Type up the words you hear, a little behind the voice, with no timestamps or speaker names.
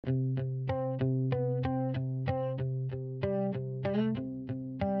I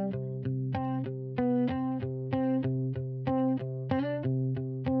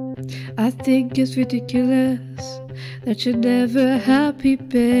think it's ridiculous that you're never happy,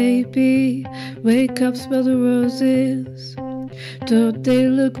 baby. Wake up, smell the roses. Don't they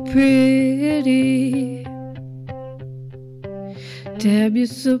look pretty? Damn, you're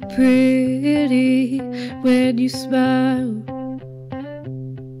so pretty when you smile.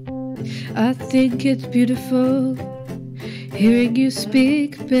 I think it's beautiful hearing you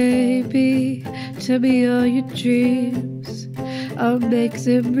speak, baby. Tell me all your dreams, I'll make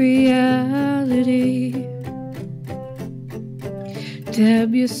them reality.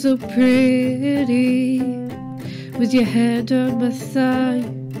 Damn, you're so pretty with your hand on my thigh.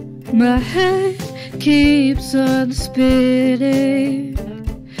 My head keeps on spinning,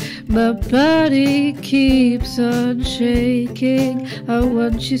 my body keeps on shaking. I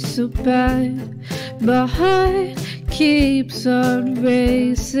want you so bad. My heart keeps on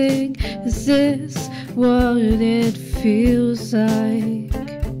racing. Is this what it feels like?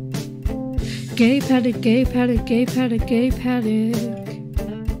 Gay panic, gay panic, gay panic, gay panic.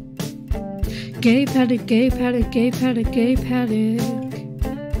 Gay panic, gay panic, gay panic, gay panic.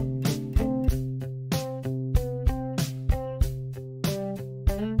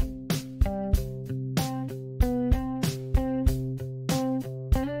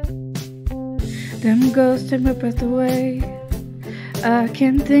 Them girls take my breath away. I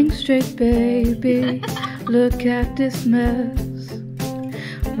can't think straight, baby. Look at this mess.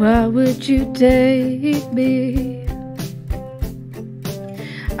 Why would you date me?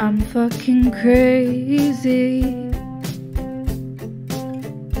 I'm fucking crazy.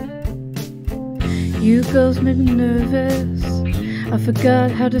 You girls make me nervous. I forgot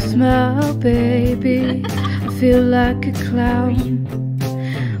how to smile, baby. I feel like a clown.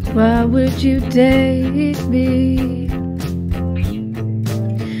 Why would you date me?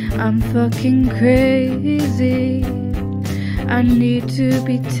 I'm fucking crazy. I need to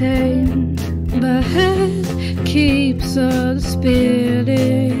be tamed. My head keeps on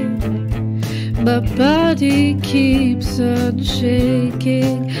spinning, my body keeps on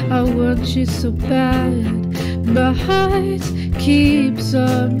shaking. I want you so bad. My heart keeps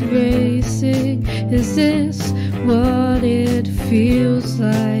on racing. Is this what it feels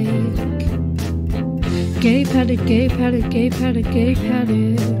like? Gay panic, gay panic, gay panic, gay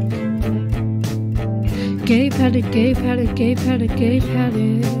panic. Gay panic, gay panic, gay panic, gay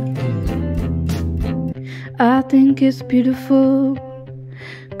panic. I think it's beautiful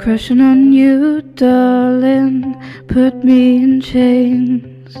crushing on you, darling. Put me in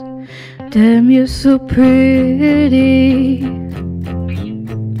chains. Damn, you're so pretty.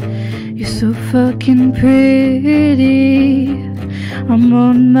 You're so fucking pretty. I'm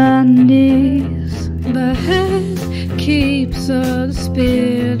on my knees. My head keeps on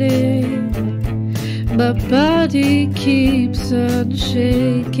spinning, my body keeps on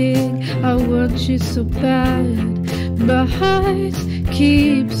shaking. I want you so bad. My heart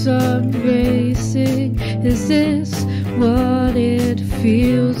keeps on racing. Is this what it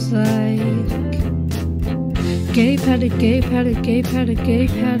feels like? Gay panic, gay panic, gay panic, gay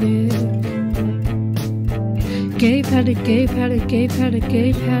panic. Gay panic, gay panic, gay panic,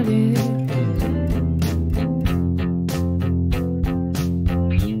 gay panic.